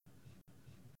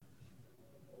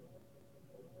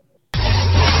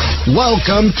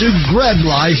Welcome to Grab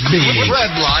Life Big.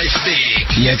 Grab Life Big.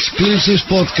 The exclusive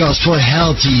podcast for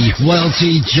healthy,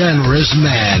 wealthy, generous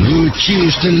men who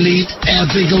choose to lead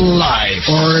epic life.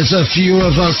 Or as a few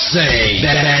of us say,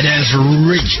 badass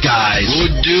rich guys who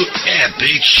do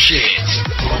epic shit.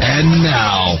 And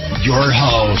now, your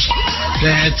host,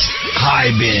 Pat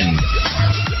Hiban.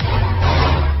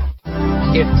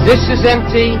 If this is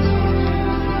empty,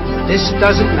 this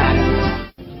doesn't matter.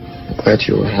 Glad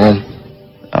you were home.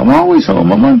 I'm always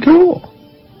home. I'm uncool.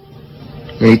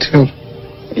 Me too.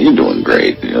 You're doing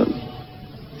great. The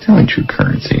only true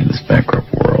currency in this bankrupt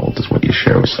world is what you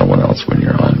share with someone else when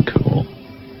you're uncool.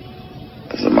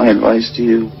 So my advice to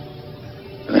you,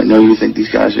 and I know you think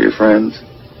these guys are your friends,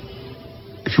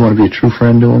 if you want to be a true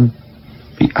friend to them,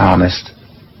 be honest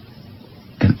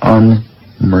and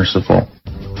unmerciful.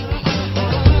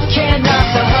 Can't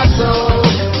knock the hustle.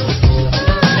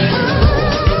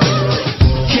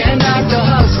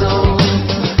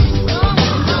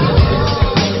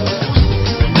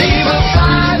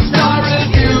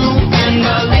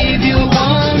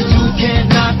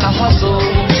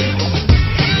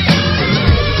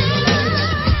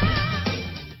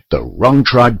 The wrong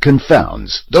tribe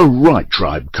confounds, the right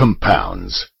tribe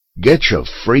compounds. Get your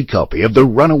free copy of the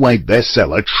runaway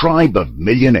bestseller Tribe of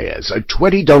Millionaires, a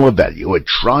 $20 value at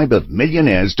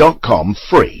tribeofmillionaires.com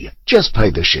free. Just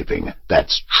pay the shipping.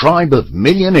 That's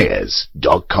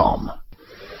tribeofmillionaires.com.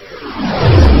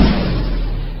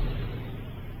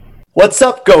 What's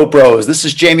up, Go Bros? This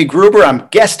is Jamie Gruber. I'm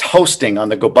guest hosting on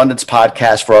the GoBundance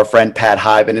podcast for our friend Pat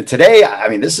Hiban. And today,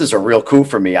 this is a real coup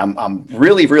for me. I'm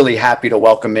really, really happy to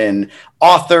welcome in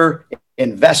author,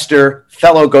 investor,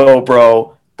 fellow Go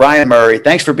Bro, Brian Murray.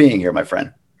 Thanks for being here, my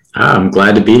friend. I'm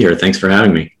glad to be here. Thanks for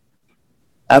having me.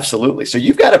 Absolutely. So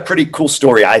you've got a pretty cool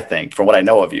story, I think, from what I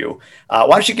know of you. Why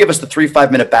don't you give us the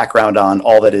 3-5-minute background on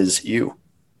all that is you?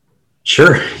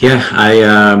 Sure.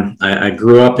 Yeah. I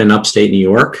grew up in upstate New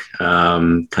York,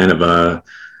 kind of a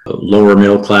lower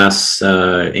middle class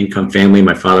income family.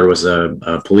 My father was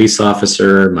a police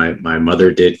officer. My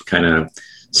mother did kind of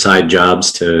side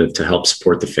jobs to help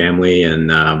support the family.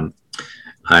 And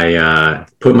I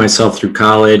put myself through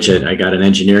college. I got an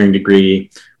engineering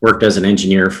degree, worked as an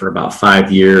engineer for about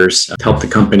 5 years, helped the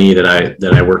company that I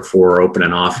worked for open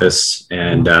an office.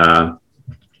 And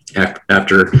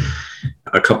after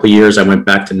a couple of years, I went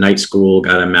back to night school,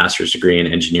 got a master's degree in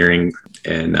engineering,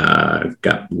 and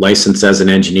got licensed as an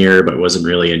engineer, but wasn't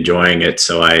really enjoying it.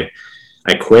 So I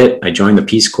quit. I joined the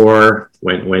Peace Corps,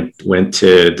 went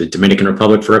to the Dominican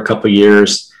Republic for a couple of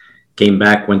years, came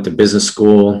back, went to business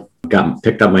school,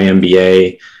 picked up my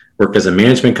MBA, worked as a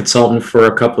management consultant for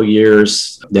a couple of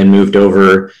years, then moved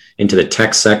over into the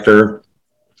tech sector.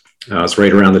 It was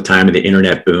right around the time of the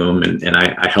internet boom, and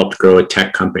I helped grow a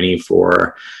tech company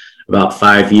for about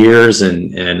 5 years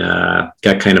and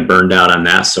got kind of burned out on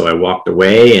that. So I walked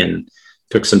away and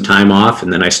took some time off,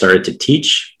 and then I started to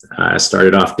teach. I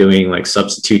started off doing like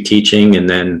substitute teaching, and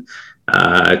then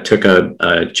took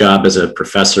a job as a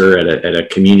professor at a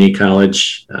community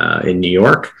college in New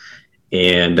York,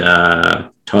 and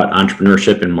taught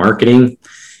entrepreneurship and marketing,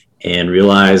 and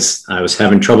realized I was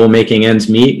having trouble making ends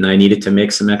meet and I needed to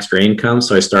make some extra income.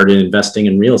 So I started investing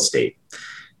in real estate.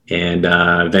 And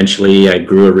eventually I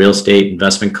grew a real estate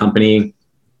investment company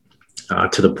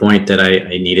to the point that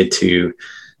I needed to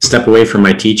step away from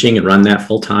my teaching and run that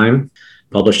full time.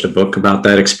 Published a book about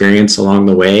that experience along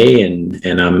the way,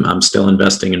 and I'm still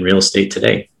investing in real estate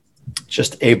today.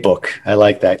 Just a book. I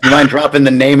like that. You mind dropping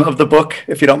the name of the book,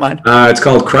 if you don't mind? It's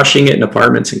called Crushing It in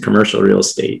Apartments and Commercial Real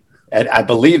Estate. And I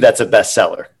believe that's a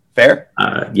bestseller. Fair?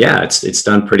 Yeah, it's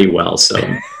done pretty well, so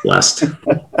I'm blessed.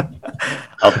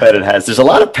 I'll bet it has. There's a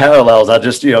lot of parallels. I'll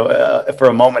just, for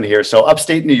a moment here. So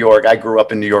upstate New York, I grew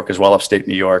up in New York as well, upstate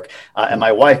New York. And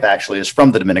my wife actually is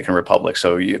from the Dominican Republic.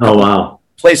 So oh, wow.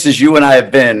 Places you and I have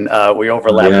been, we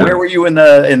overlap. Yeah. Where were you in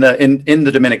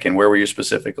the Dominican? Where were you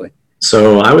specifically?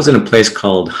 So I was in a place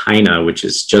called Jaina, which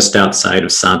is just outside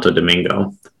of Santo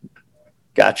Domingo.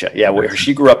 Gotcha. Yeah, where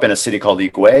she grew up in a city called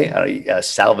Higüey,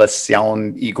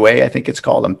 Salvacion Higüey, I think it's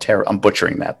called. I'm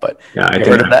butchering that, but yeah, I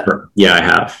heard of that? Yeah, I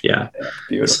have. Yeah.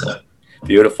 Beautiful.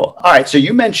 Beautiful. All right. So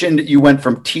you mentioned you went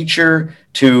from teacher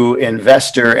to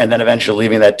investor and then eventually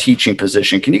leaving that teaching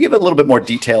position. Can you give a little bit more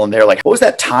detail in there? Like, what was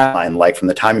that timeline like from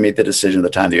the time you made the decision to the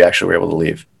time that you actually were able to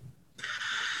leave?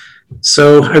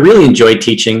 So I really enjoyed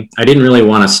teaching. I didn't really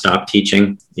want to stop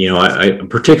teaching. I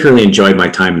particularly enjoyed my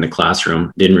time in the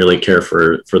classroom. Didn't really care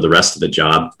for the rest of the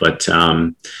job, but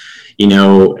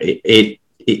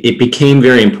it became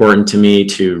very important to me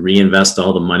to reinvest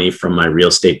all the money from my real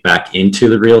estate back into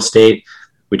the real estate.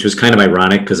 which was kind of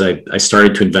ironic because I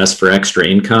started to invest for extra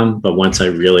income. But once I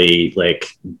really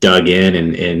like dug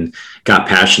in and got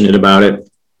passionate about it,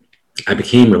 I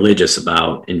became religious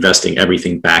about investing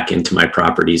everything back into my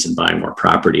properties and buying more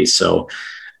properties. So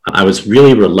I was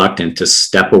really reluctant to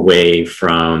step away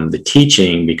from the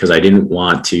teaching because I didn't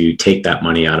want to take that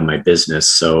money out of my business.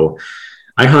 So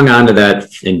I hung on to that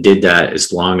and did that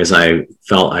as long as I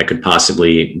felt I could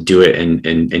possibly do it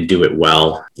and do it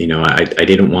well. You know, I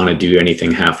didn't want to do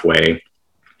anything halfway.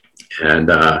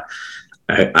 And I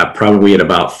probably at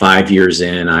about 5 years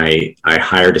in, I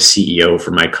hired a CEO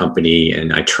for my company,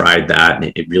 and I tried that, and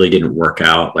it really didn't work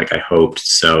out like I hoped.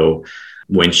 So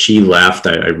when she left,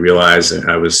 I realized that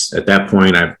I was, at that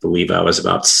point, I believe I was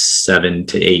about 7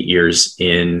 to 8 years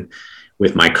in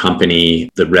with my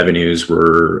company. The revenues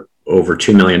were over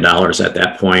 $2 million at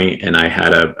that point, and I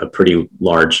had a pretty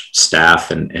large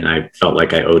staff, and I felt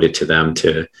like I owed it to them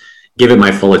to give it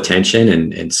my full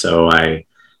attention. And so I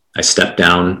stepped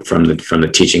down from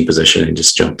the teaching position and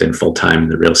just jumped in full time in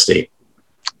the real estate.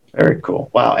 Very cool.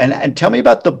 Wow. And tell me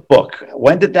about the book.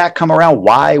 When did that come around?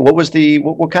 Why? What was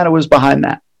what kind of was behind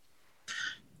that?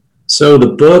 So the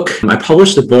book, I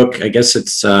published the book, I guess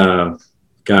it's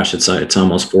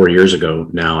almost 4 years ago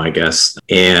now, I guess.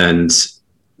 And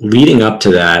leading up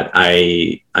to that,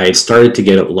 I started to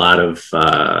get a lot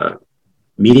of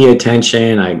media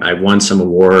attention. I won some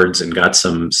awards and got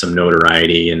some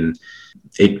notoriety. And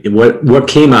what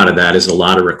came out of that is a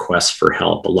lot of requests for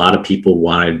help. A lot of people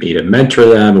wanted me to mentor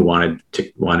them and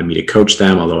wanted me to coach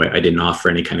them, although I didn't offer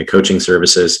any kind of coaching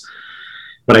services.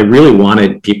 But I really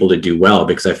wanted people to do well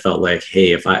because I felt like,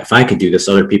 hey, if I could do this,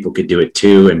 other people could do it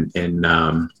too. And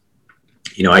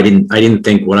you know, I didn't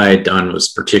think what I had done was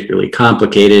particularly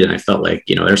complicated, and I felt like,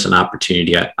 you know, there's an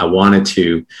opportunity. I wanted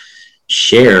to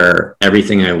share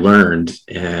everything I learned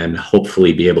and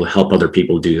hopefully be able to help other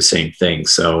people do the same thing.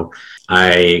 So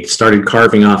I started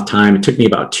carving off time. It took me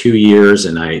about 2 years,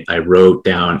 and I wrote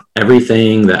down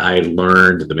everything that I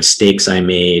learned, the mistakes I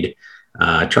made,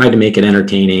 tried to make it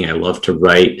entertaining. I love to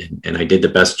write, and I did the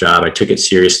best job. I took it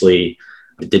seriously.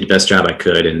 I did the best job I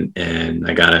could, and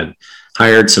I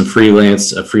hired a freelance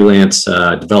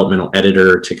developmental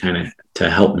editor to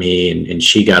help me, and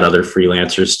she got other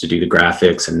freelancers to do the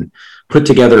graphics and put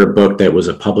together a book that was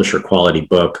a publisher quality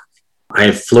book.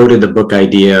 I floated the book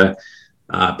idea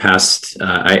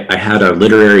I had a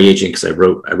literary agent because I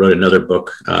wrote another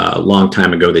book a long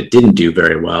time ago that didn't do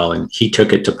very well, and he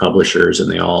took it to publishers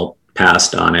and they all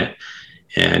passed on it.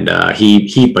 And but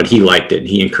he liked it, and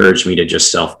he encouraged me to just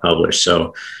self-publish.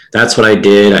 So that's what I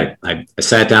did. I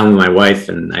sat down with my wife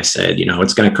and I said, you know,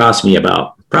 it's going to cost me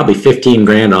about probably 15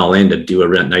 grand all in to do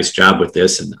a nice job with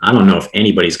this. And I don't know if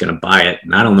anybody's going to buy it.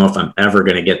 And I don't know if I'm ever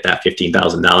going to get that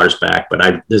 $15,000 back,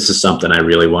 but this is something I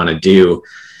really want to do.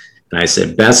 And I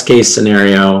said, best case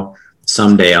scenario,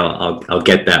 someday I'll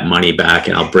get that money back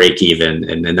and I'll break even.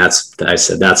 And I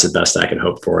said, that's the best I can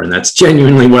hope for. And that's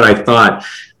genuinely what I thought.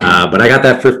 But I got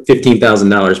that for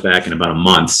 $15,000 back in about a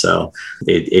month. So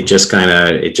it just kind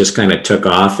of took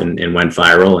off and went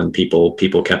viral, and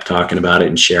people kept talking about it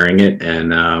and sharing it.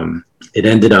 And it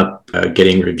ended up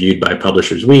getting reviewed by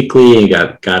Publishers Weekly.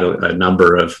 Got a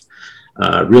number of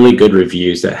really good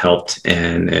reviews that helped,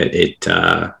 and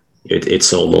it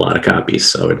sold a lot of copies.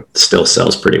 So it still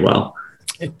sells pretty well.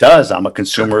 It does. I'm a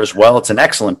consumer as well. It's an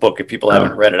excellent book. If people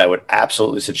haven't read it, I would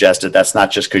absolutely suggest it. That's not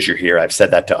just because you're here. I've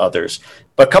said that to others.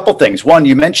 But a couple things. One,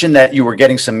 you mentioned that you were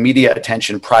getting some media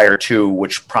attention prior to,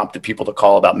 which prompted people to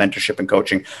call about mentorship and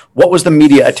coaching. What was the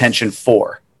media attention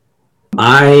for?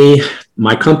 My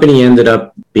company ended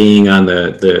up being on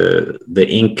the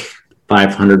Inc.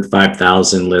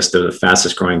 500,000 list of the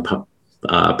fastest growing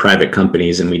private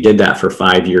companies. And we did that for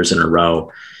 5 years in a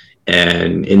row.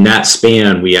 And in that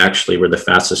span, we actually were the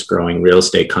fastest growing real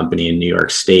estate company in New York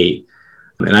State.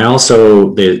 And I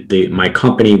also, my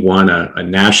company won a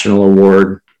national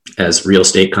award as Real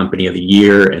Estate Company of the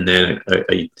Year. And then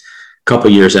a couple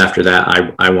of years after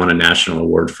that, I won a national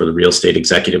award for the Real Estate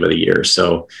Executive of the Year.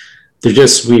 So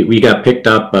we got picked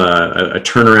up. A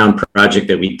turnaround project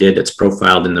that we did that's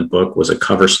profiled in the book was a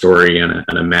cover story in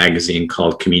a magazine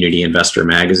called Community Investor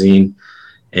Magazine,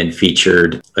 and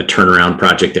featured a turnaround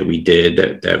project that we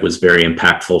did that was very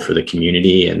impactful for the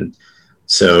community. And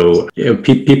so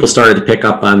people started to pick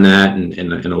up on that,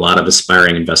 and a lot of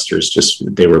aspiring investors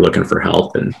they were looking for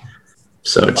help. And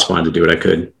so I just wanted to do what I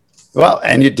could. Well,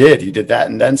 and you did that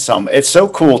and then some. It's so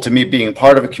cool to me being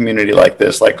part of a community like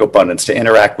this, like Abundance, to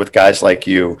interact with guys like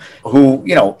you who,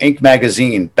 Inc.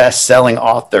 magazine, best-selling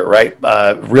author, right?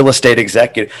 Real estate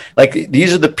executive. Like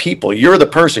these are the people, you're the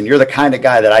person, you're the kind of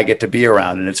guy that I get to be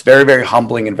around. And it's very, very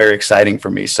humbling and very exciting for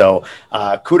me. So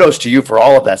kudos to you for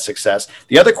all of that success.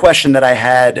 The other question that I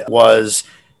had was,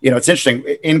 it's interesting.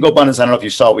 In GoBundance, I don't know if you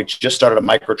saw, we just started a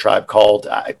microtribe called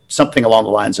something along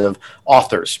the lines of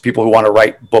authors, people who want to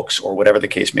write books or whatever the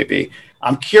case may be.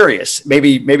 I'm curious,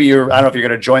 maybe you're, I don't know if you're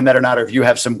going to join that or not, or if you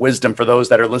have some wisdom for those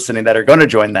that are listening that are going to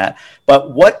join that.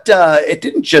 But it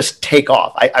didn't just take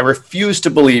off. I refuse to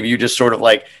believe you just sort of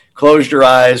like closed your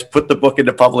eyes, put the book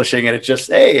into publishing, and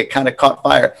it kind of caught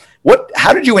fire.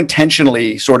 How did you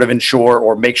intentionally sort of ensure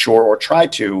or make sure or try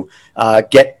to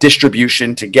get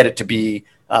distribution to get it to be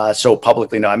so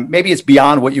publicly known? Maybe it's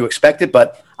beyond what you expected,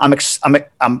 but I'm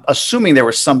assuming there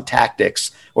were some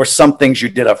tactics or some things you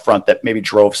did up front that maybe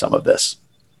drove some of this.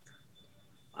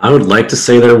 I would like to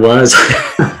say there was.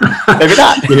 Maybe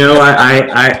not.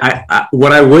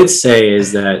 What I would say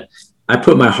is that I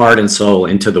put my heart and soul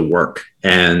into the work,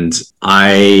 and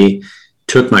I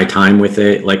took my time with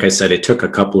it. Like I said, it took a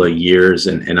couple of years,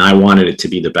 and I wanted it to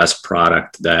be the best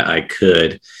product that I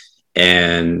could.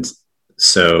 And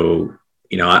so,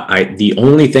 the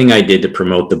only thing I did to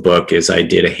promote the book is I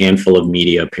did a handful of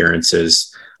media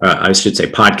appearances. I should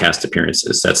say podcast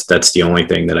appearances. That's the only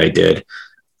thing that I did.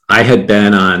 I had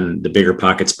been on the Bigger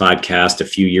Pockets podcast a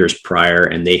few years prior,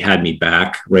 and they had me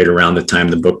back right around the time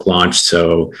the book launched.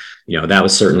 So, that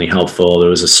was certainly helpful. There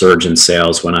was a surge in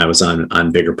sales when I was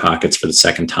on Bigger Pockets for the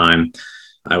second time.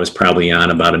 I was probably on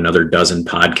about another dozen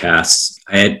podcasts.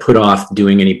 I had put off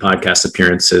doing any podcast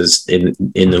appearances in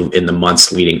the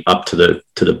months leading up to the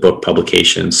book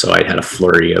publication. So I had a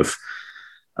flurry of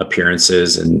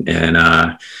appearances,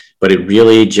 but it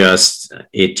really just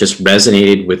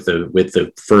resonated with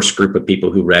the first group of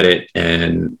people who read it,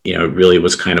 and it really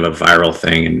was kind of a viral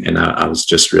thing, and I was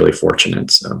just really fortunate.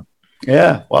 So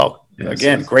yeah, well.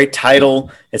 Again, great title.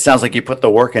 It sounds like you put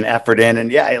the work and effort in.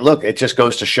 And look, it just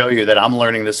goes to show you that I'm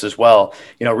learning this as well.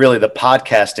 Really the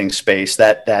podcasting space,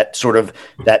 that sort of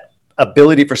that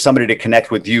ability for somebody to connect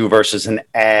with you versus an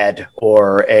ad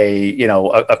or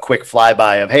a quick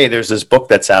flyby of, hey, there's this book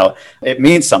that's out. It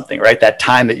means something, right? That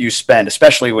time that you spend,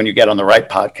 especially when you get on the right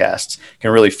podcasts, can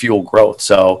really fuel growth.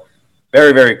 So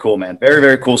very, very cool, man. Very,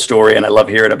 very cool story. And I love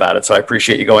hearing about it. So I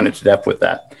appreciate you going into depth with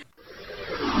that.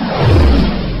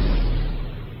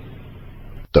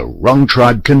 The wrong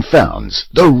tribe confounds,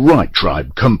 the right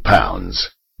tribe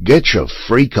compounds. Get your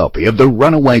free copy of the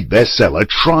runaway bestseller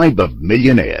Tribe of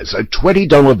Millionaires, a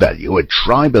 $20 value at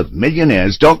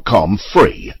tribeofmillionaires.com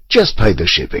free. Just pay the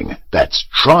shipping. That's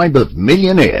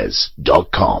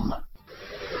tribeofmillionaires.com.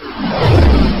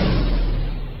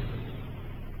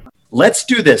 Let's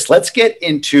do this. Let's get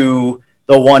into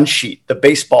the one sheet, the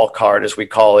baseball card, as we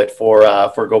call it for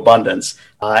GoBundance.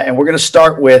 And we're going to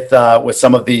start with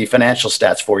some of the financial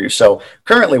stats for you. So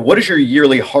currently, what does your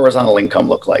yearly horizontal income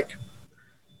look like?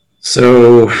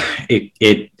 So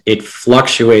it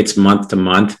fluctuates month to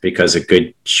month because a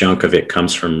good chunk of it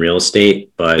comes from real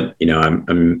estate, but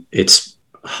it's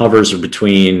hovers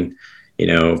between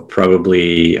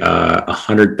probably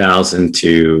 100,000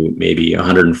 to maybe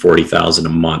 140,000 a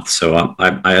month. So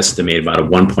I estimate about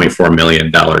 $1.4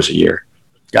 million a year.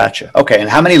 Gotcha. Okay. And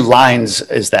how many lines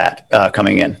is that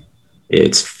coming in?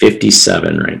 It's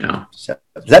 57 right now. So,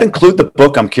 does that include the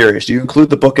book? I'm curious. Do you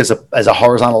include the book as a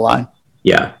horizontal line?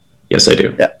 Yeah. Yes, I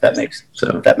do. Yeah, that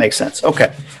makes sense.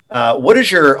 Okay. What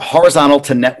is your horizontal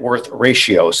to net worth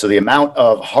ratio? So the amount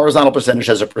of horizontal percentage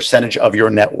as a percentage of your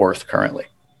net worth currently?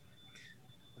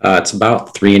 It's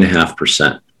about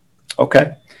 3.5%.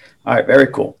 Okay. All right. Very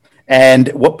cool. And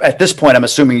at this point, I'm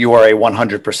assuming you are a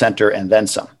 100%er and then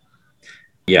some.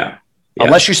 Yeah.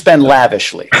 Unless you spend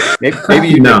lavishly. Maybe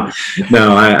you No.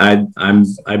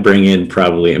 I bring in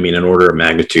probably, an order of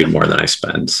magnitude more than I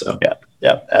spend. So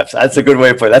yeah, that's a good way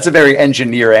to put it. That's a very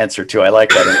engineer answer too. I like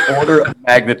that. An order of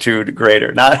magnitude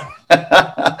greater.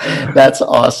 That's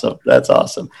awesome. That's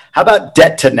awesome. How about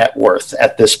debt to net worth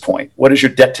at this point? What is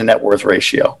your debt to net worth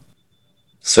ratio?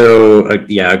 So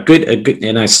a good,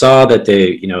 and I saw that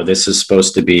this is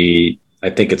supposed to be, I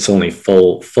think it's only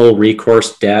full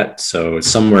recourse debt. So it's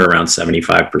somewhere around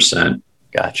 75%.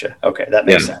 Gotcha. Okay. That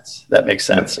makes sense. That makes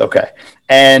sense. Okay.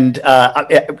 And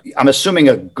I'm assuming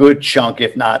a good chunk,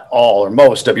 if not all or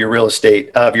most of your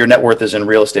your net worth is in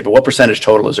real estate, but what percentage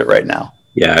total is it right now?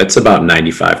 Yeah, it's about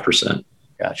 95%.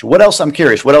 Gotcha. What else? I'm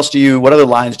curious. What other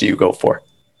lines do you go for?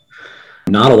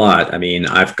 Not a lot.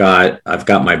 I've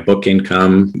got my book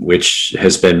income, which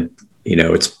has been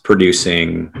it's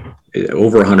producing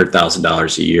over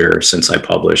 $100,000 a year since I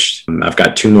published. I've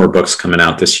got 2 more books coming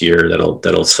out this year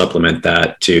that'll supplement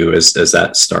that too, as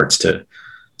that starts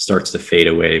to fade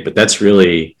away. But that's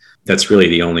really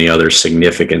the only other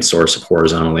significant source of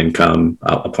horizontal income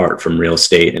apart from real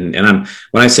estate. And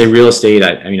when I say real estate,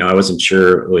 I wasn't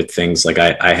sure with things like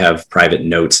I have private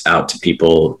notes out to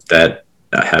people that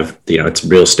have, it's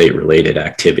real estate related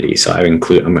activity. So I'm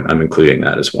including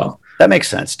that as well. That makes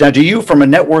sense. Now, do you, from a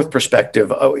net worth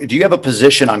perspective, do you have a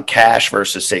position on cash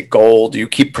versus, say, gold? Do you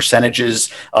keep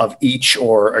percentages of each,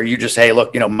 or are you just, hey,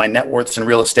 look, my net worth's in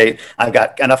real estate. I've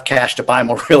got enough cash to buy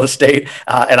more real estate,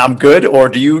 and I'm good? Or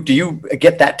do you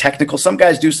get that technical? Some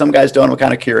guys do, some guys don't. I'm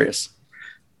kind of curious.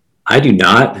 I do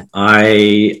not.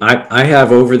 I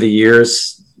have over the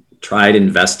years tried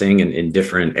investing in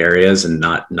different areas and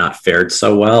not fared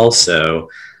so well.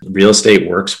 So real estate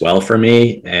works well for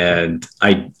me. And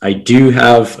I do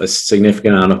have a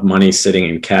significant amount of money sitting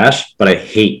in cash, but I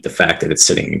hate the fact that it's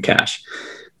sitting in cash.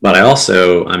 But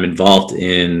I'm involved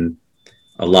in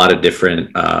a lot of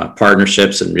different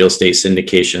partnerships and real estate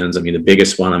syndications. I mean, the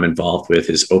biggest one I'm involved with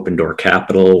is Open Door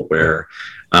Capital, where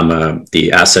I'm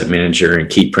the asset manager and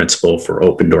key principal for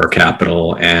Open Door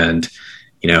Capital. And,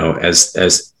 as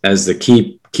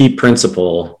the key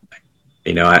principal,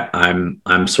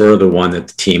 I'm sort of the one that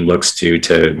the team looks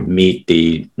to meet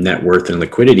the net worth and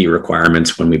liquidity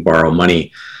requirements when we borrow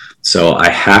money. So I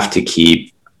have to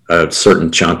keep a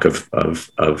certain chunk of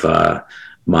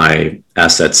my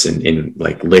assets in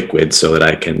like liquid so that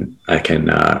I can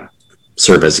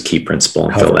serve as a key principal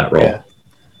and fill that role. Yeah.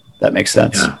 That makes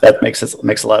sense. Yeah. That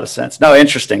makes a lot of sense. No,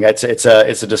 interesting. It's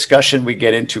a discussion we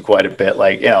get into quite a bit.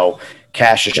 Like,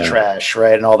 cash is trash,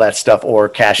 right, and all that stuff, or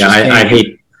cash is.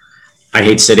 I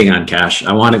hate sitting on cash.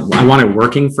 I want it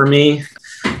working for me.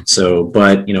 So,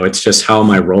 but it's just how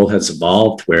my role has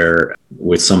evolved. Where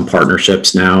with some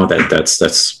partnerships now, that's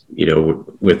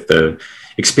with the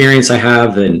experience I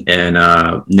have and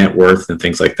net worth and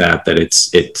things like that, that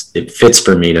it fits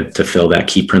for me to fill that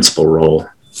key principal role.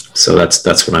 So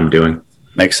that's what I'm doing.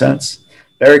 Makes sense.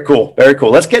 Very cool. Very cool.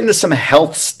 Let's get into some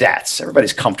health stats.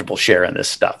 Everybody's comfortable sharing this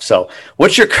stuff. So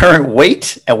what's your current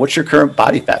weight and what's your current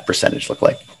body fat percentage look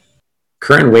like?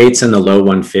 Current weight's in the low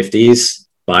 150s.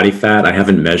 Body fat, I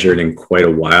haven't measured in quite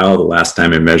a while. The last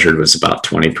time I measured was about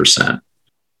 20%.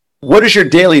 What is your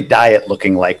daily diet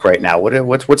looking like right now?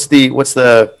 What's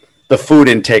the food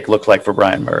intake look like for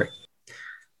Brian Murray?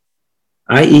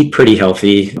 I eat pretty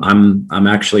healthy. I'm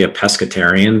actually a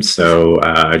pescatarian, so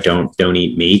I don't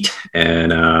eat meat,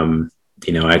 and I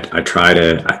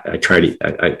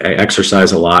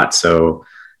exercise a lot, so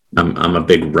I'm a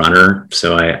big runner.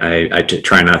 So I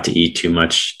try not to eat too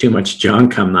much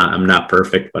junk. I'm not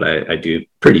perfect, but I do a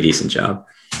pretty decent job.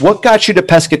 What got you to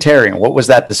pescatarian? What was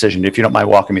that decision? If you don't mind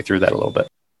walking me through that a little bit.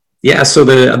 Yeah, so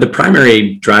the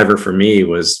primary driver for me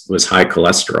was high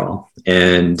cholesterol,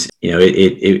 and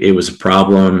it was a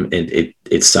problem.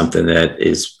 It's something that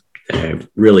is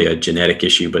really a genetic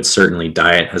issue, but certainly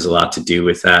diet has a lot to do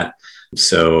with that.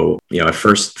 So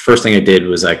first thing I did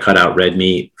was I cut out red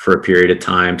meat for a period of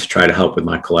time to try to help with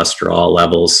my cholesterol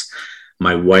levels.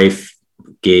 My wife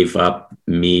gave up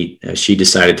meat. She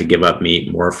decided to give up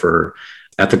meat more for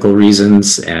ethical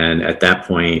reasons. And at that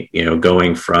point,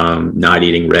 going from not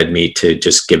eating red meat to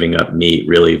just giving up meat,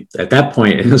 really, at that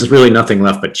point, it was really nothing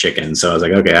left but chicken. So I was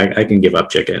like, okay, I can give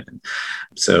up chicken.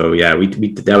 So yeah, we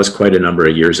that was quite a number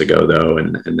of years ago though.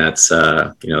 And that's,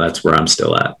 that's where I'm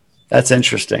still at. That's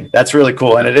interesting. That's really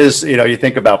cool. And it is, you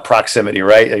think about proximity,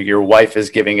 right? Your wife is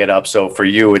giving it up. So for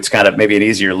you, it's kind of maybe an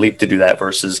easier leap to do that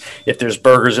versus if there's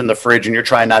burgers in the fridge and you're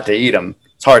trying not to eat them,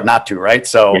 it's hard not to, right?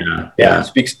 So yeah.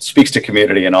 Speaks to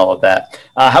community and all of that.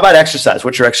 How about exercise?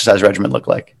 What's your exercise regimen look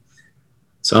like?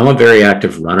 So I'm a very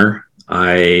active runner.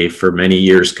 I, for many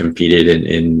years, competed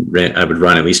I would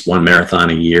run at least one marathon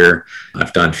a year.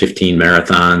 I've done 15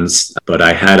 marathons, but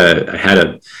I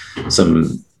had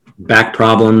some back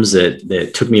problems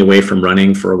that took me away from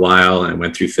running for a while. I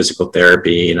went through physical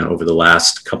therapy, over the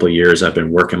last couple of years, I've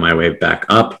been working my way back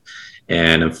up,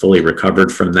 and I'm fully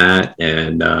recovered from that.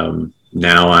 And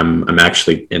now I'm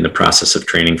actually in the process of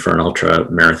training for an ultra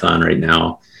marathon right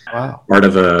now. Wow. Part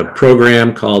of a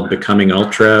program called Becoming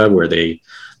Ultra, where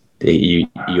you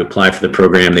apply for the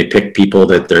program. They pick people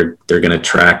that they're going to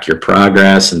track your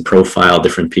progress and profile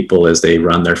different people as they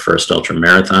run their first ultra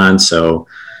marathon. So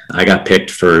I got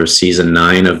picked for season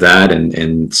 9 of that.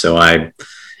 And so I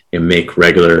make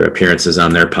regular appearances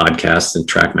on their podcast and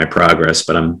track my progress,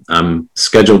 but I'm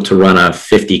scheduled to run a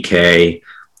 50K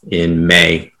in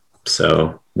May.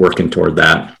 So working toward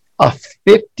that. A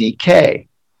 50K.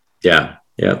 Yeah.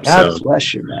 God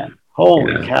bless you, man.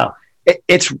 Holy cow.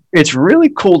 It's really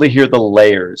cool to hear the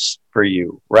layers for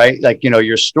you, right? Like,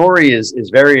 your story is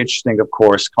very interesting, of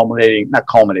course, not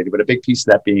culminating, but a big piece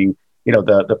of that being,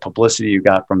 the publicity you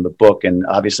got from the book. And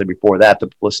obviously before that, the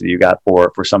publicity you got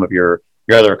for some of your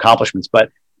other accomplishments. But,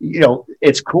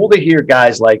 it's cool to hear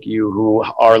guys like you who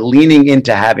are leaning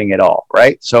into having it all,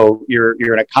 right? So you're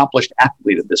an accomplished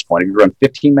athlete at this point. You've run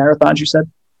 15 marathons, you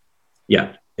said?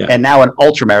 Yeah. And now an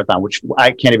ultra marathon, which I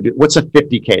can't even do. What's a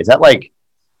 50K? Is that like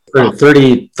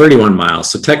 31 miles?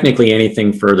 So technically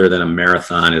anything further than a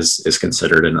marathon is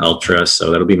considered an ultra. So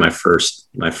that'll be my first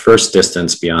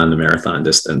distance beyond the marathon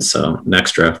distance. So an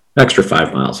extra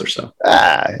 5 miles or so.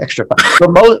 Extra 5.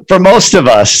 For most of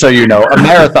us, a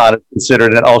marathon is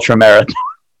considered an ultra marathon.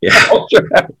 Yeah. Ultra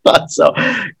marathon. So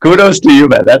kudos to you,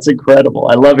 man. That's incredible.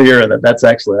 I love hearing that. That's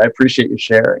excellent. I appreciate you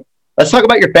sharing. Let's talk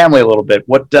about your family a little bit.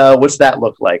 What's that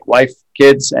look like? Wife,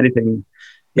 kids, anything?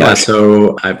 Yeah,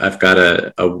 so I've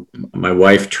got my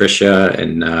wife Trisha,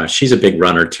 and she's a big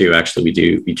runner too. Actually,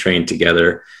 we train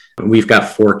together. We've got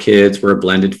 4 kids. We're a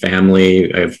blended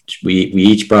family. We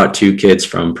each brought 2 kids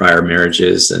from prior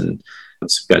marriages, and we've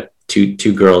got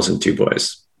two girls and 2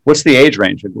 boys. What's the age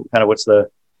range? Kind of what's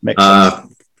the mix?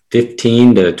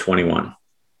 15 to 21.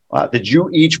 Wow. Did you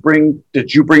bring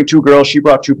 2 girls? She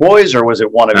brought 2 boys, or was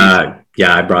it one of you?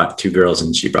 Yeah, I brought 2 girls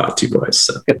and she brought 2 boys.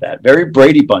 So. Look at that. Very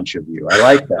Brady Bunch of you. I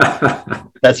like that.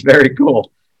 That's very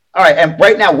cool. All right. And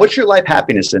right now, what's your life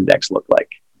happiness index look like?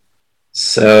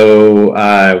 So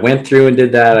I went through and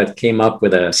did that. I came up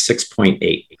with a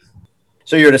 6.8.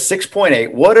 So you're at a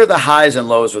 6.8. What are the highs and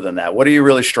lows within that? What are you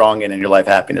really strong in your life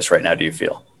happiness right now, do you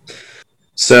feel?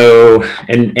 So,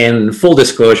 and full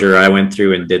disclosure, I went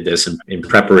through and did this in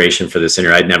preparation for this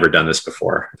interview. I'd never done this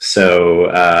before. So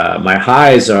my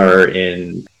highs are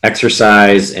in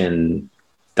exercise and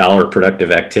dollar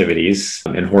productive activities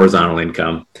and horizontal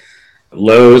income.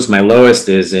 Lows, my lowest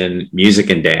is in music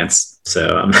and dance. So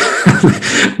I'm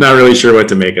not really sure what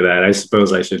to make of that. I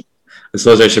suppose I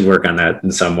should work on that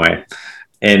in some way.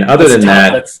 And other than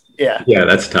that,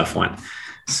 that's a tough one.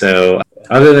 So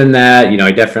other than that,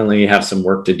 I definitely have some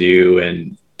work to do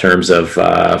in terms of,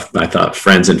 I thought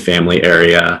friends and family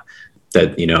area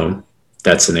that,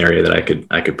 that's an area that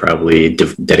I could probably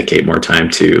dedicate more time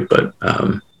to. But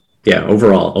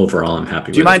overall, I'm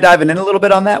happy. Do you mind diving in a little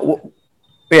bit on that?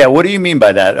 What do you mean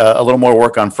by that? A little more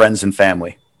work on friends and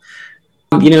family.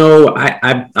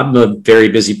 I'm a very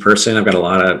busy person. I've got a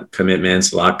lot of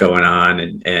commitments, a lot going on,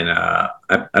 and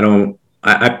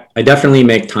I definitely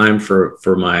make time for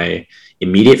my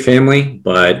immediate family,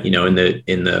 but in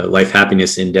the life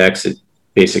happiness index, it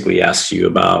basically asks you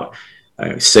about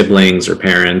siblings or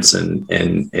parents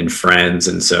and friends,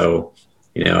 and so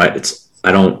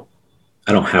I don't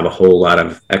have a whole lot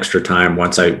of extra time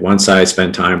once I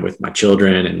spend time with my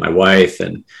children and my wife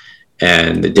and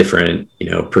the different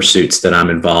pursuits that I'm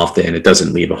involved in. It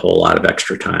doesn't leave a whole lot of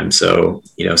extra time, so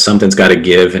something's got to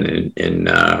give, and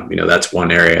that's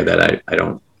one area that I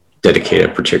don't dedicate a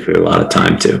particularly lot of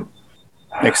time to.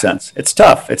 Makes sense. It's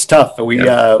tough. We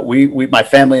my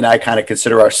family and I kind of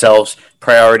consider ourselves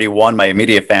priority 1, my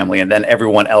immediate family, and then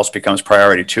everyone else becomes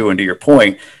priority 2. And to your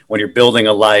point, when you're building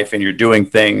a life and you're doing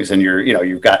things and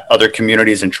you've got other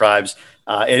communities and tribes,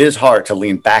 it is hard to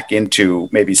lean back into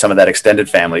maybe some of that extended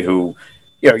family who,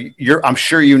 you're, I'm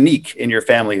sure, unique in your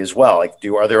family as well. Like,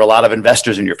 are there a lot of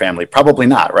investors in your family? Probably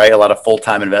not, right? A lot of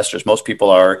full-time investors. Most people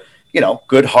are,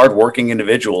 good, hardworking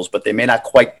individuals, but they may not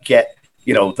quite get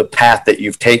the path that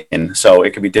you've taken. So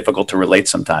it can be difficult to relate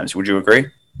sometimes. Would you agree?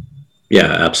 Yeah,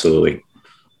 absolutely.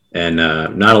 And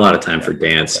not a lot of time for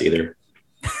dance either.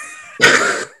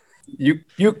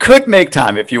 You could make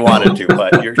time if you wanted to,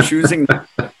 but you're choosing.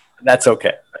 That's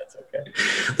okay.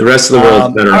 The rest of the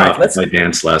world's better off if I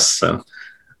dance less. So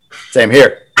same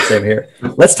here.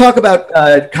 Let's talk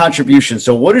about contributions.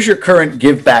 So what is your current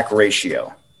give back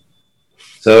ratio?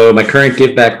 So my current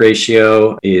give back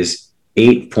ratio is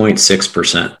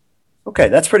 8.6%. Okay,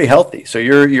 that's pretty healthy. So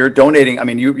you're donating. I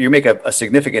mean, you make a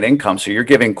significant income, so you're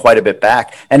giving quite a bit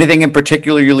back. Anything in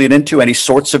particular you lean into? Any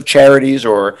sorts of charities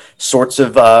or sorts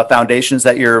of foundations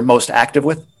that you're most active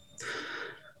with?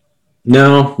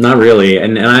 No, not really.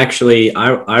 And actually,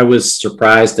 I was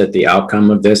surprised at the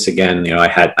outcome of this. Again, I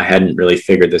hadn't really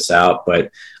figured this out,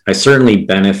 but I certainly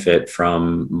benefit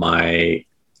from my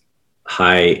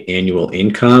high annual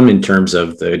income in terms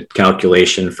of the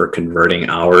calculation for converting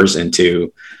hours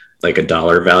into like a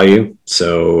dollar value.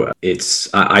 So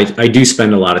I do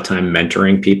spend a lot of time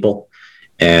mentoring people,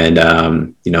 and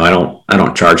I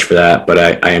don't charge for that,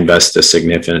 but I invest a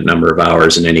significant number of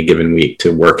hours in any given week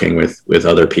to working with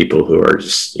other people who are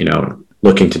just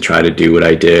looking to try to do what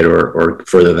I did or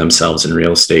further themselves in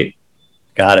real estate.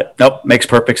 Got it. Nope. Makes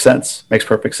perfect sense. Makes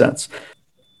perfect sense.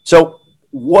 So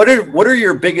what are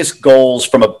your biggest goals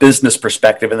from a business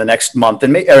perspective in the next month or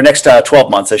next 12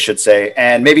 months, I should say,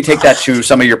 and maybe take that to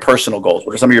some of your personal goals.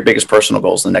 What are some of your biggest personal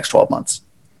goals in the next 12 months?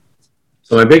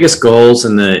 So my biggest goals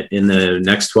in the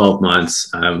next 12 months,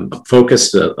 I'm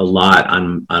focused a lot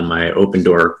on my Open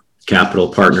Door Capital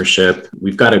partnership.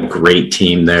 We've got a great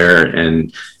team there,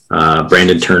 and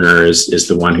Brandon Turner is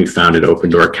the one who founded Open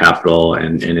Door Capital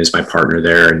and is my partner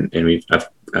there. And we've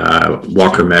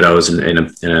Walker Meadows and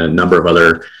a number of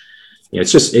other.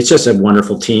 It's just a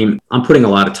wonderful team. I'm putting a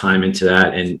lot of time into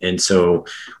that, and so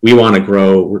we want to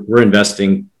grow. We're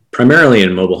investing primarily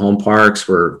in mobile home parks.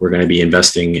 We're going to be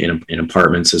investing in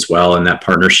apartments as well in that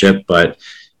partnership. But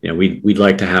we'd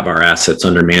like to have our assets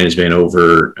under management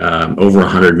over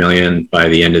 $100 million by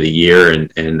the end of the year,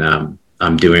 and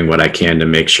I'm doing what I can to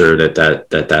make sure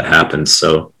that happens.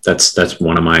 So that's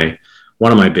one of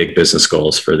my big business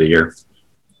goals for the year.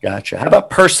 Gotcha. How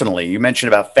about personally? You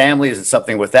mentioned about family. Is it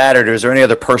something with that, or is there any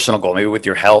other personal goal, maybe with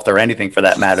your health or anything for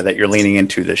that matter, that you're leaning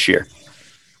into this year?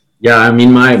 Yeah, I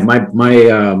mean, my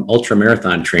ultra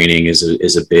marathon training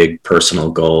is a big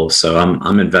personal goal. So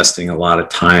I'm investing a lot of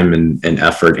time and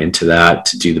effort into that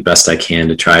to do the best I can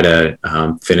to try to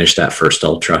finish that first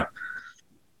ultra.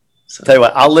 So. Tell you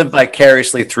what, I'll live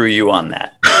vicariously through you on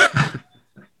that.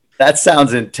 That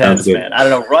sounds intense, man. I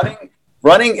don't know.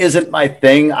 Running isn't my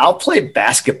thing. I'll play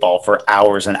basketball for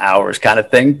hours and hours kind of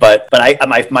thing. But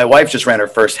my wife just ran her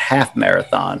first half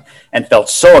marathon and felt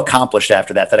so accomplished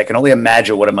after that I can only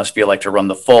imagine what it must feel like to run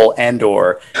the full and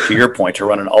or, to your point, to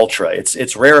run an ultra.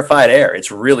 It's rarefied air.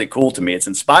 It's really cool to me. It's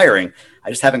inspiring.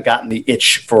 I just haven't gotten the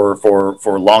itch for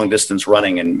long distance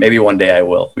running, and maybe one day I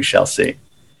will. We shall see.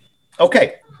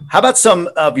 Okay. How about some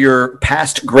of your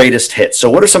past greatest hits?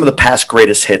 So what are some of the past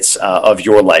greatest hits of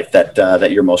your life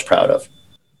that you're most proud of?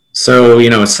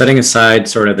 So, setting aside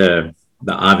sort of the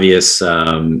obvious,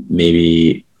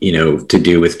 maybe, to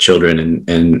do with children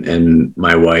and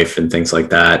my wife and things like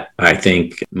that, I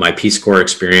think my Peace Corps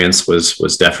experience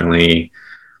was definitely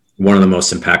one of the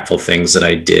most impactful things that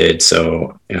I did.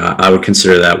 So, I would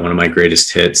consider that one of my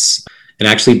greatest hits. And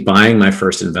actually buying my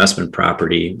first investment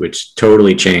property, which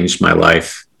totally changed my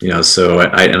life. So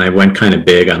I went kind of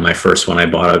big on my first one. I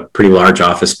bought a pretty large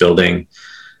office building,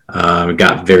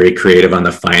 got very creative on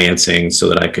the financing so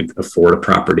that I could afford a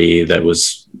property that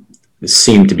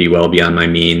seemed to be well beyond my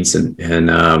means,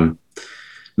 and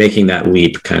making that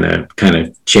leap kind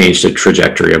of changed the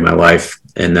trajectory of my life.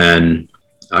 And then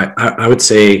I would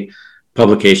say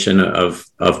publication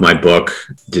of my book,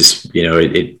 just,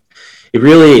 it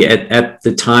really, at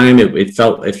the time, it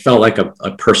felt like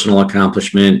a personal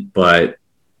accomplishment, but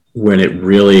when it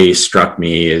really struck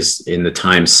me is in the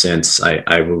time since,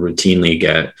 I will routinely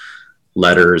get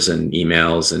letters and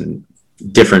emails, and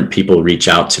different people reach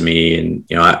out to me. And,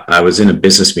 I was in a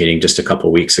business meeting just a couple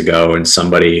of weeks ago, and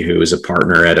somebody who was a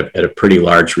partner at a pretty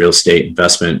large real estate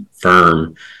investment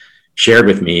firm shared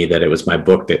with me that it was my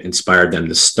book that inspired them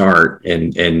to start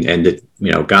and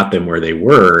it, got them where they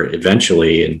were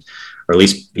eventually. And, or at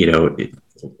least, it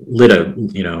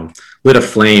lit a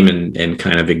flame and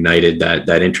kind of ignited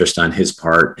that interest on his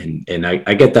part. And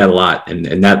I get that a lot.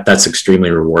 And that's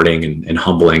extremely rewarding and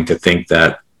humbling to think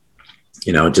that,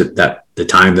 that the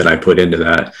time that I put into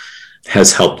that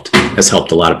has helped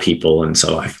a lot of people. And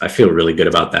so I feel really good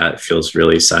about that. It feels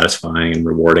really satisfying and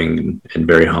rewarding and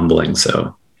very humbling.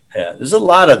 So. Yeah, there's a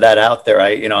lot of that out there.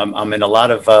 I'm in a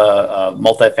lot of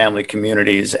multifamily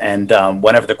communities, and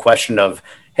whenever the question of,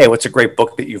 hey, what's a great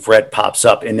book that you've read pops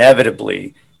up,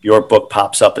 inevitably your book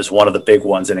pops up as one of the big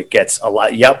ones, and it gets a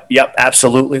lot. Yep,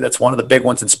 absolutely. That's one of the big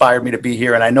ones, inspired me to be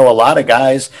here. And I know a lot of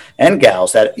guys and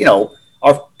gals that,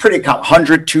 are pretty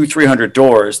 100, 200, 300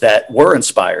 doors that were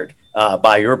inspired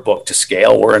by your book to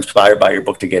scale, were inspired by your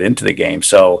book to get into the game.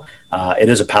 So it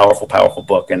is a powerful, powerful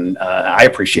book. And I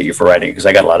appreciate you for writing it, because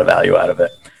I got a lot of value out of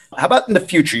it. How about in the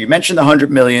future? You mentioned the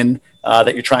 100 million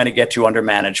that you're trying to get to under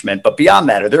management, but beyond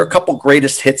that, are there a couple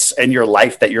greatest hits in your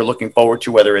life that you're looking forward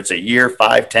to, whether it's a year,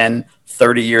 5, 10,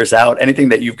 30 years out, anything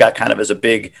that you've got kind of as a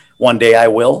big, one day I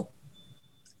will?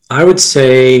 I would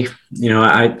say,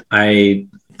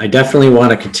 I definitely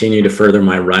want to continue to further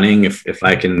my running if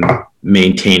I can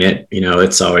maintain it.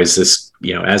 It's always this,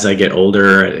 as I get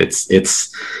older, it's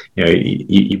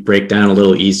you break down a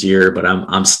little easier, but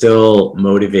I'm still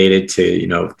motivated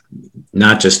to,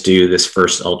 not just do this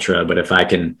first ultra, but if I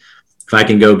can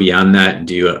go beyond that and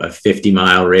do a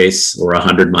 50-mile race or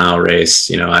 100-mile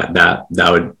race,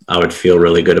 I would feel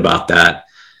really good about that.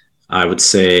 I would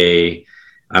say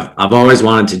I've always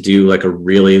wanted to do like a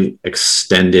really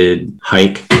extended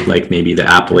hike, like maybe the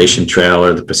Appalachian Trail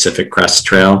or the Pacific Crest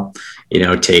Trail,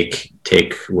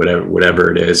 take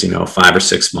whatever it is, 5 or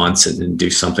 6 months and do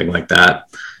something like that,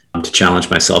 to challenge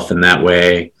myself in that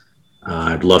way.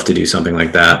 I'd love to do something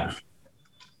like that.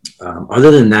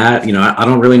 Other than that, I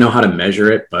don't really know how to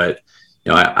measure it, but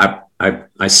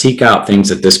I seek out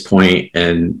things at this point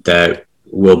and that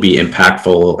will be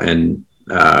impactful, and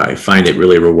I find it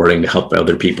really rewarding to help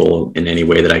other people in any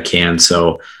way that I can.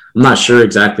 So I'm not sure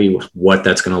exactly what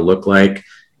that's going to look like.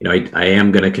 I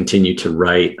am going to continue to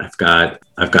write. I've got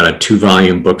a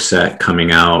 2-volume book set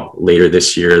coming out later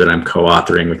this year that I'm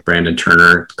co-authoring with Brandon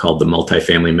Turner, called The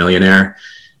Multifamily Millionaire.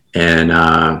 And,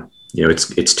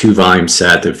 it's 2-volume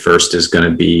set. The first is going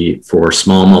to be for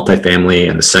small multifamily,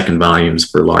 and the second volume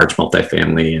is for large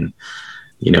multifamily. And,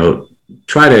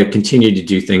 try to continue to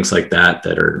do things like that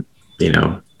are,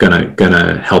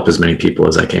 gonna help as many people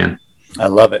as I can. I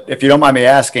love it. If you don't mind me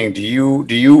asking, do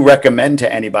you recommend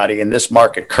to anybody in this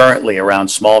market currently around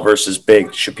small versus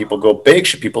big? Should people go big?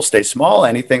 Should people stay small?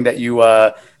 Anything that you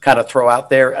kind of throw out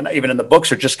there, and even in the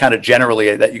books, or just kind of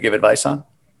generally that you give advice on?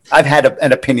 I've had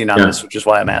an opinion on this, which is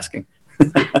why I'm asking.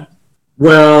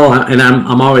 Well, and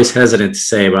I'm always hesitant to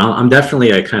say, but I'm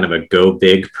definitely a kind of a go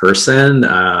big person.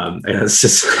 It's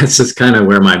just kind of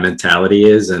where my mentality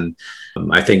is, and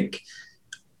I think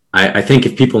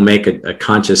if people make a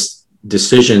conscious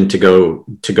decision to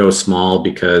go small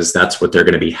because that's what they're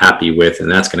going to be happy with,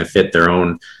 and that's going to fit their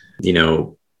own,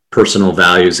 personal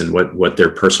values and what their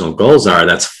personal goals are,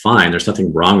 that's fine. There's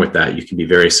nothing wrong with that. You can be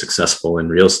very successful in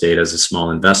real estate as a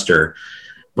small investor.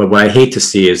 But what I hate to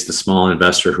see is the small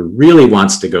investor who really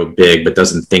wants to go big but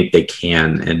doesn't think they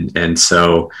can. And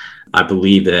so I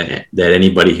believe that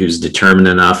anybody who's determined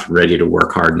enough, ready to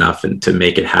work hard enough and to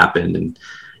make it happen, and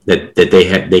that they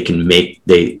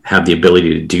have the ability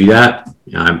to do that.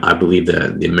 I believe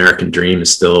that the American dream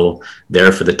is still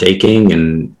there for the taking,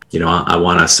 and I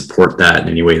want to support that in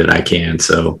any way that I can.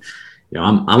 So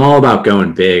I'm all about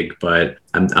going big, but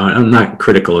I'm not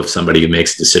critical of somebody who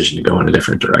makes a decision to go in a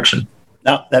different direction.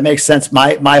 No, that makes sense.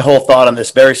 My whole thought on this,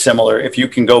 very similar. If you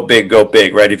can go big,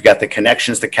 right? You've got the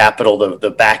connections, the capital, the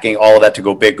backing, all of that to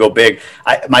go big, go big.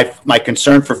 My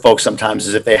concern for folks sometimes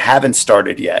is if they haven't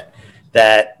started yet,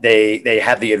 that they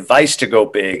have the advice to go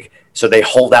big, so they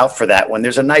hold out for that. When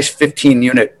there's a nice 15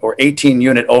 unit or 18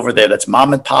 unit over there that's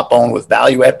mom and pop owned with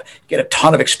value add, get a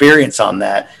ton of experience on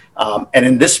that. And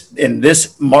in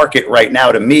this market right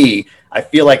now, to me, I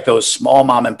feel like those small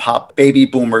mom and pop baby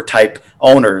boomer type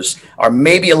owners are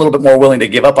maybe a little bit more willing to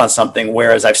give up on something.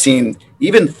 Whereas I've seen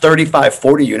even 35,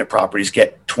 40 unit properties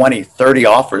get 20, 30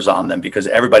 offers on them because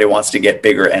everybody wants to get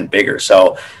bigger and bigger.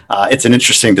 So it's an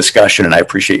interesting discussion, and I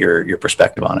appreciate your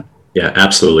perspective on it. Yeah,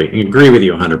 absolutely. I agree with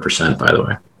you 100%, by the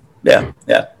way. Yeah,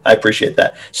 I appreciate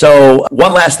that. So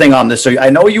one last thing on this. So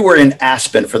I know you were in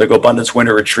Aspen for the GoBundance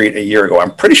Winter Retreat a year ago.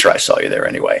 I'm pretty sure I saw you there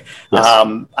anyway. Yes. I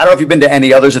don't know if you've been to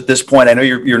any others at this point. I know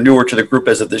you're newer to the group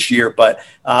as of this year, but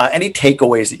any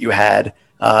takeaways that you had,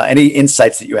 any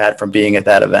insights that you had from being at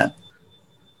that event?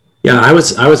 Yeah, I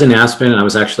was in Aspen. I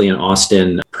was actually in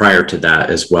Austin prior to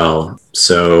that as well.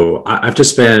 So I've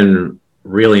just been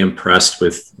really impressed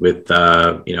with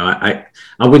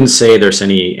I wouldn't say there's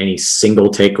any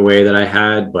single takeaway that I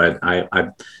had, but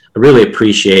I really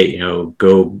appreciate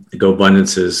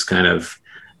GoBundance's kind of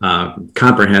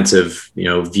comprehensive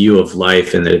view of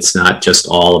life, and that it's not just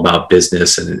all about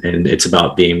business, and it's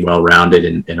about being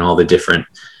well-rounded in all the different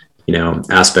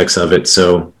aspects of it.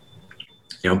 So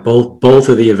both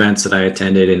of the events that I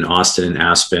attended in Austin and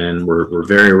Aspen were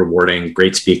very rewarding.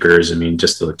 Great speakers. I mean,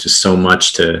 just so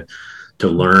much to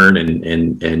learn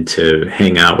and to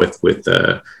hang out with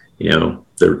the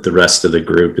rest of the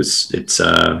group.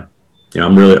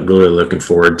 I'm really looking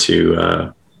forward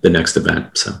to the next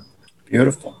event. So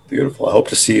beautiful. I hope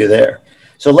to see you there.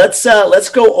 So let's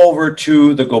go over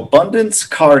to the GoBundance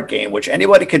card game, which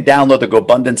anybody can download the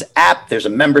GoBundance app. There's a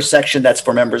member section that's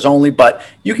for members only, but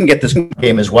you can get this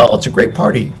game as well. It's a great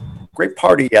party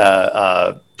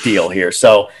deal here.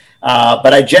 So.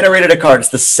 But I generated a card. It's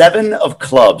the 7 of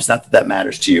clubs. Not that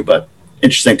matters to you, but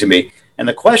interesting to me. And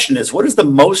the question is, what is the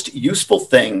most useful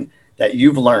thing that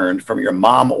you've learned from your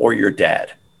mom or your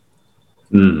dad?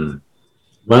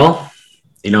 Well,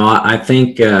 I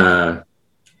think I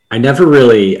never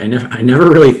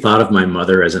really thought of my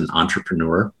mother as an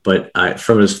entrepreneur, but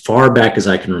from as far back as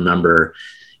I can remember,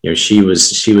 she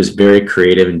was very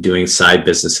creative in doing side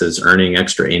businesses, earning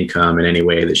extra income in any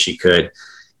way that she could.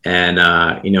 And,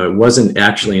 it wasn't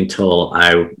actually until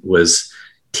I was,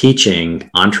 teaching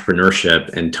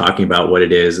entrepreneurship and talking about what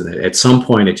it is. And at some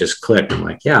point it just clicked. I'm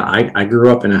like, yeah, I grew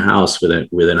up in a house with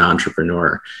an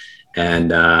entrepreneur.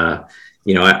 And, I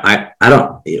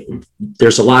don't,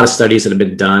 there's a lot of studies that have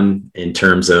been done in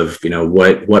terms of,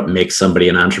 what makes somebody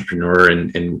an entrepreneur.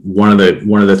 And one of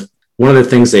the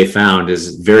things they found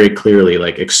is very clearly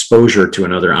like exposure to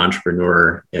another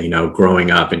entrepreneur, growing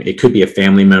up. And it could be a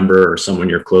family member or someone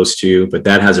you're close to, but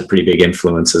that has a pretty big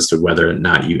influence as to whether or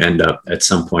not you end up at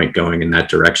some point going in that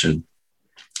direction.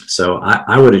 So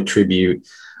I would attribute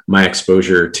my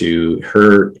exposure to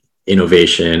her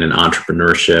innovation and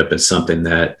entrepreneurship as something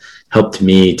that helped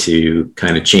me to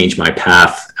kind of change my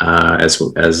path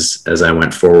as I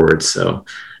went forward. So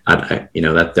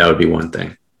that would be one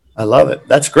thing. I love it.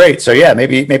 That's great. So yeah,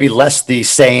 maybe less the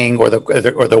saying or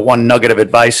the one nugget of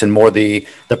advice and more the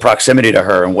proximity to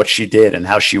her and what she did and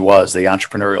how she was, the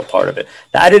entrepreneurial part of it.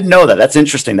 I didn't know that. That's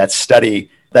interesting. That study.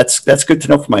 That's good to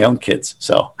know for my own kids.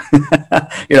 So,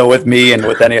 with me and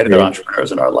with any other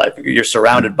entrepreneurs in our life, you're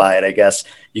surrounded by it. I guess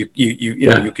you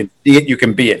can see it, you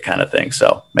can be it, kind of thing.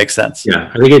 So makes sense.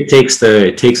 Yeah, I think it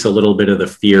takes a little bit of the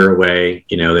fear away.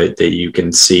 That you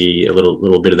can see a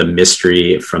little bit of the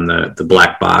mystery from the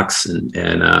black box, and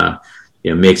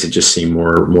makes it just seem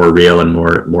more real and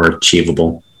more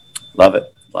achievable. Love it.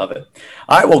 Love it.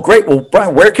 All right. Well, great. Well,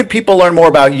 Brian, where can people learn more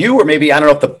about you? Or maybe, I don't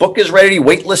know if the book is ready,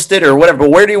 waitlisted or whatever, but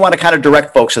where do you want to kind of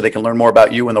direct folks so they can learn more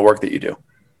about you and the work that you do?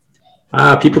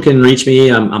 People can reach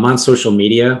me. I'm on social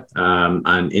media,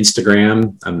 on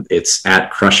Instagram. It's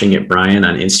at Crushing It Brian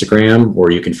on Instagram,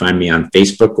 or you can find me on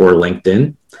Facebook or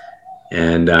LinkedIn.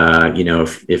 And,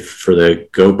 if for the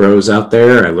Go Bros out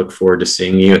there, I look forward to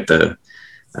seeing you at the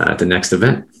next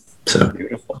event. So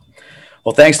beautiful.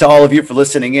 Well, thanks to all of you for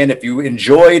listening in. If you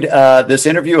enjoyed this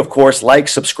interview, of course, like,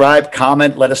 subscribe,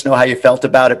 comment, let us know how you felt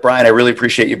about it. Brian, I really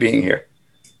appreciate you being here.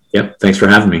 Yep. Thanks for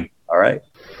having me. All right.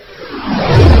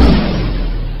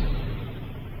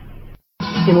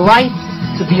 In life,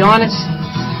 to be honest,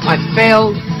 I've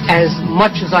failed as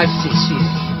much as I've succeeded.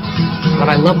 But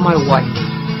I love my wife.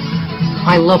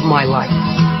 I love my life.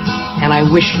 And I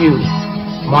wish you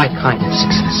my kind of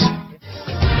success.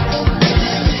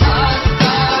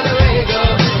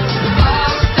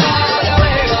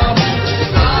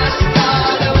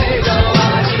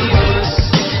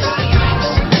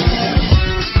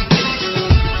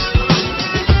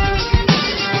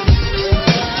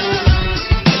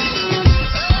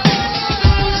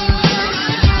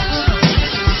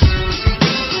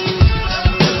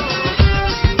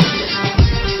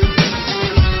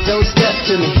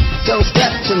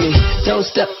 Don't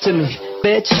step to me,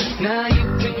 bitch. Now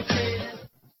you